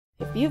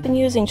if you've been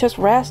using just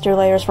raster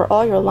layers for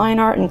all your line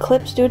art in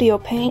Clip Studio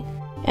Paint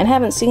and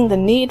haven't seen the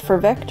need for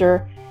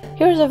vector,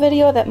 here's a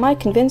video that might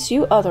convince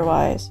you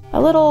otherwise.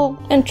 A little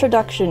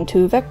introduction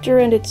to vector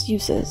and its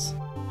uses.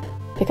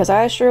 Because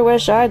I sure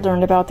wish I'd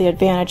learned about the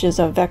advantages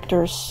of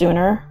vectors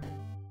sooner.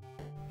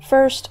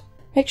 First,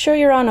 make sure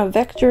you're on a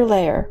vector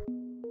layer.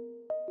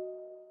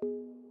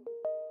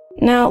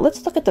 Now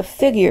let's look at the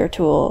figure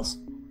tools,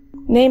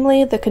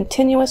 namely the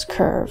continuous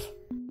curve.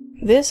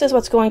 This is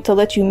what's going to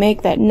let you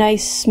make that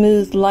nice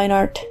smooth line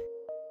art.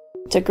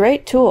 It's a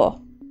great tool,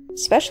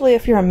 especially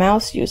if you're a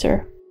mouse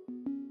user.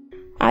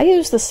 I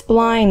use the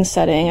spline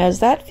setting as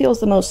that feels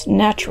the most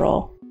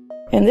natural,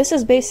 and this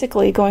is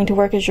basically going to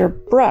work as your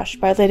brush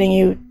by letting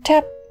you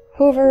tap,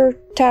 hover,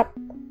 tap,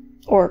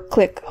 or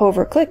click,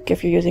 hover, click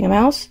if you're using a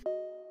mouse.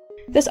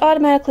 This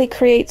automatically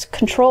creates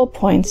control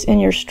points in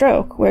your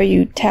stroke where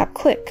you tap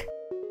click,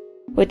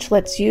 which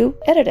lets you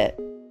edit it.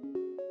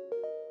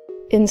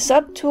 In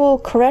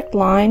Subtool Correct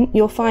Line,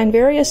 you'll find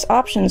various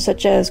options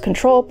such as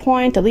Control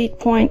Point, Delete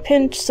Point,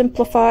 Pinch,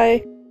 Simplify,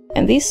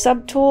 and these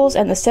subtools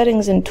and the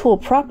settings in Tool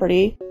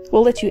Property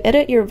will let you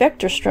edit your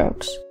vector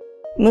strokes,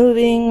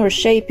 moving or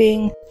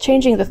shaping,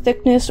 changing the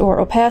thickness or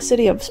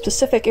opacity of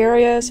specific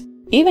areas,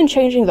 even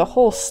changing the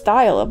whole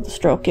style of the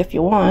stroke if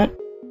you want.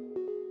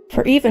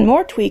 For even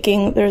more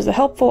tweaking, there's the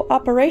helpful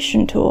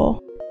Operation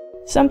tool,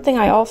 something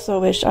I also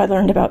wish I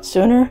learned about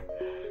sooner,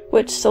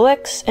 which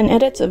selects and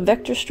edits a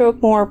vector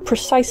stroke more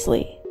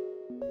precisely,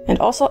 and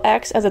also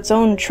acts as its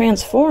own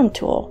transform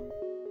tool.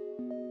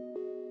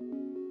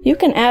 You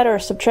can add or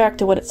subtract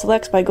to what it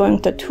selects by going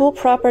to Tool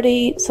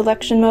Property,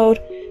 Selection Mode,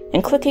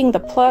 and clicking the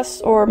plus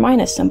or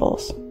minus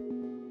symbols.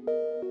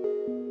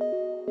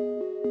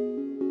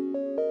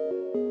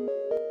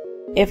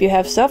 If you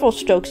have several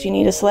strokes you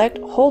need to select,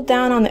 hold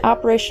down on the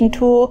Operation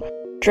tool,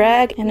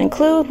 drag, and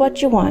include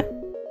what you want.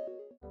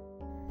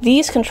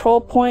 These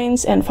control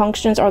points and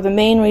functions are the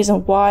main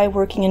reason why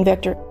working in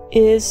vector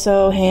is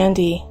so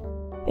handy.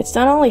 It's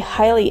not only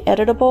highly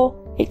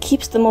editable, it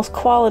keeps the most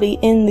quality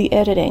in the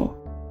editing.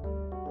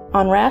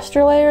 On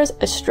raster layers,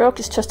 a stroke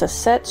is just a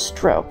set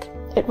stroke.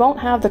 It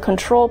won't have the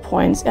control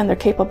points and their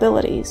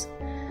capabilities,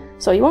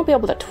 so you won't be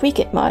able to tweak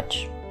it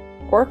much,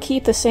 or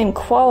keep the same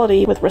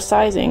quality with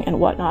resizing and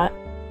whatnot.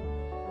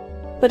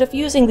 But if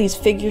using these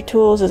figure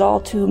tools is all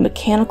too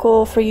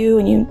mechanical for you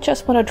and you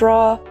just want to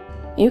draw,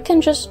 you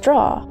can just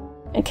draw.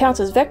 It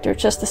counts as vector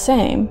just the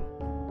same.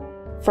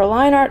 For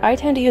line art, I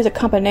tend to use a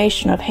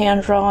combination of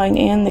hand drawing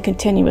and the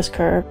continuous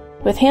curve,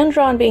 with hand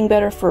drawn being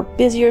better for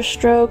busier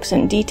strokes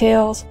and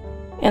details,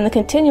 and the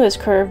continuous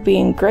curve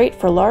being great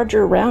for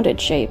larger rounded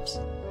shapes.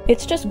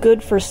 It's just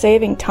good for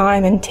saving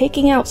time and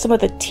taking out some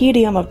of the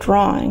tedium of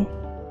drawing.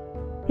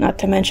 Not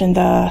to mention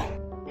the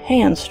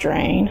hand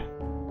strain.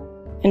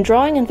 And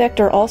drawing in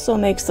vector also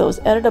makes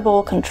those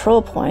editable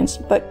control points,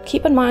 but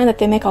keep in mind that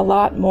they make a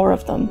lot more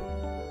of them,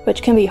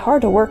 which can be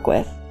hard to work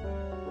with.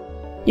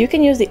 You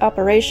can use the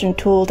Operation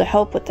tool to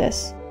help with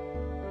this,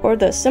 or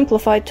the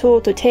Simplify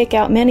tool to take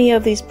out many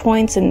of these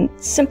points and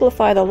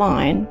simplify the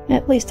line,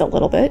 at least a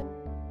little bit.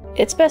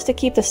 It's best to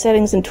keep the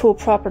settings in Tool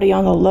Property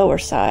on the lower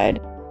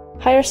side.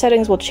 Higher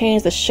settings will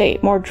change the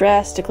shape more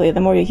drastically the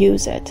more you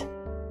use it.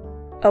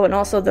 Oh, and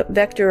also the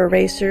Vector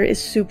Eraser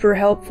is super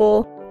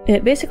helpful. And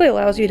it basically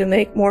allows you to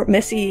make more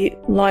messy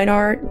line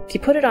art. If you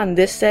put it on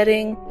this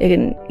setting, it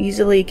can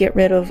easily get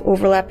rid of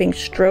overlapping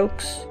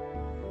strokes.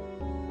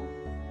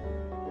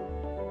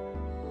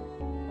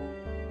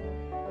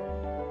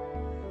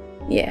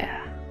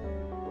 Yeah.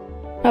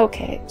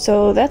 Okay,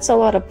 so that's a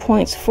lot of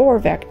points for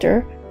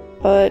vector,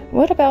 but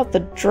what about the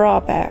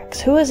drawbacks?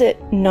 Who is it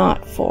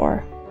not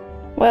for?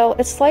 Well,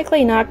 it's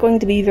likely not going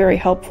to be very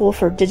helpful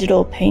for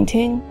digital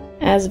painting,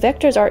 as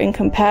vectors are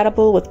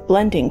incompatible with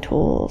blending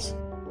tools.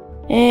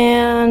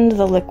 And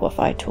the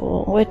Liquify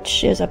tool,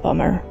 which is a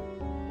bummer.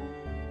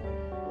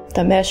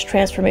 The Mesh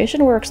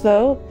Transformation works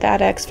though,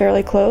 that acts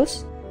fairly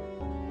close.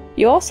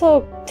 You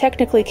also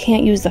technically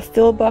can't use the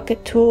Fill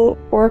Bucket tool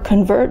or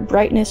Convert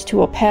Brightness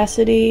to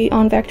Opacity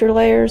on vector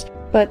layers,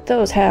 but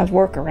those have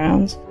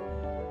workarounds.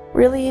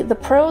 Really, the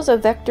pros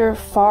of vector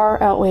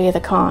far outweigh the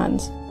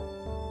cons,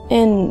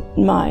 in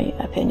my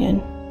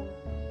opinion.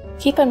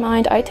 Keep in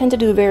mind, I tend to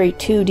do very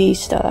 2D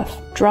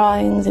stuff,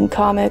 drawings and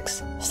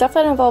comics, stuff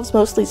that involves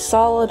mostly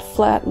solid,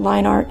 flat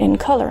line art and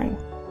coloring.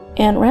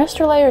 And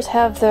raster layers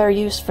have their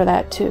use for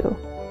that too.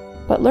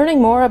 But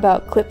learning more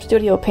about Clip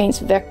Studio Paint's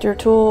vector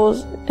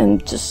tools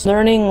and just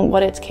learning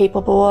what it's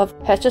capable of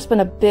has just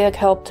been a big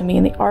help to me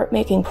in the art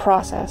making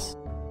process.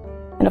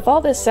 And if all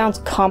this sounds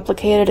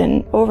complicated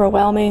and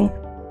overwhelming,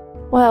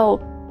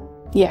 well,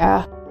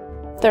 yeah,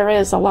 there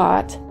is a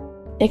lot.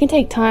 It can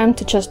take time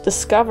to just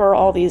discover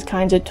all these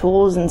kinds of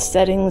tools and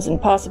settings and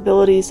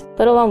possibilities,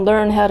 let alone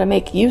learn how to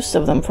make use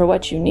of them for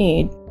what you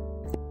need.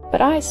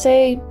 But I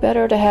say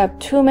better to have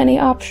too many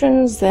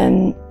options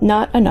than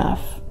not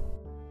enough.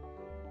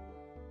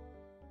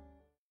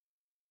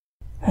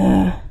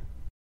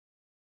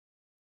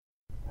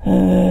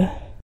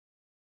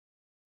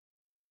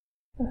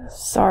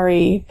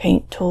 Sorry,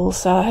 paint tool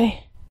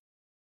sigh.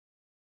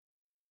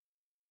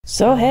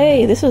 So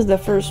hey, this is the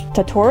first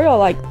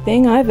tutorial-like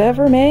thing I've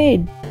ever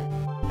made.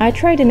 I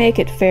tried to make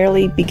it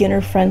fairly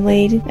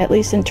beginner-friendly, at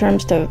least in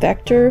terms to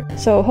vector,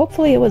 so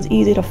hopefully it was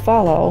easy to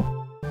follow.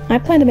 I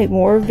plan to make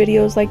more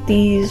videos like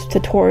these,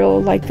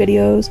 tutorial-like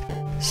videos,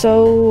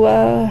 so,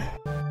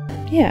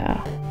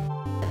 yeah.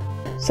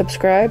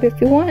 Subscribe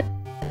if you want.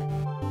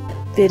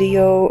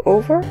 Video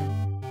over.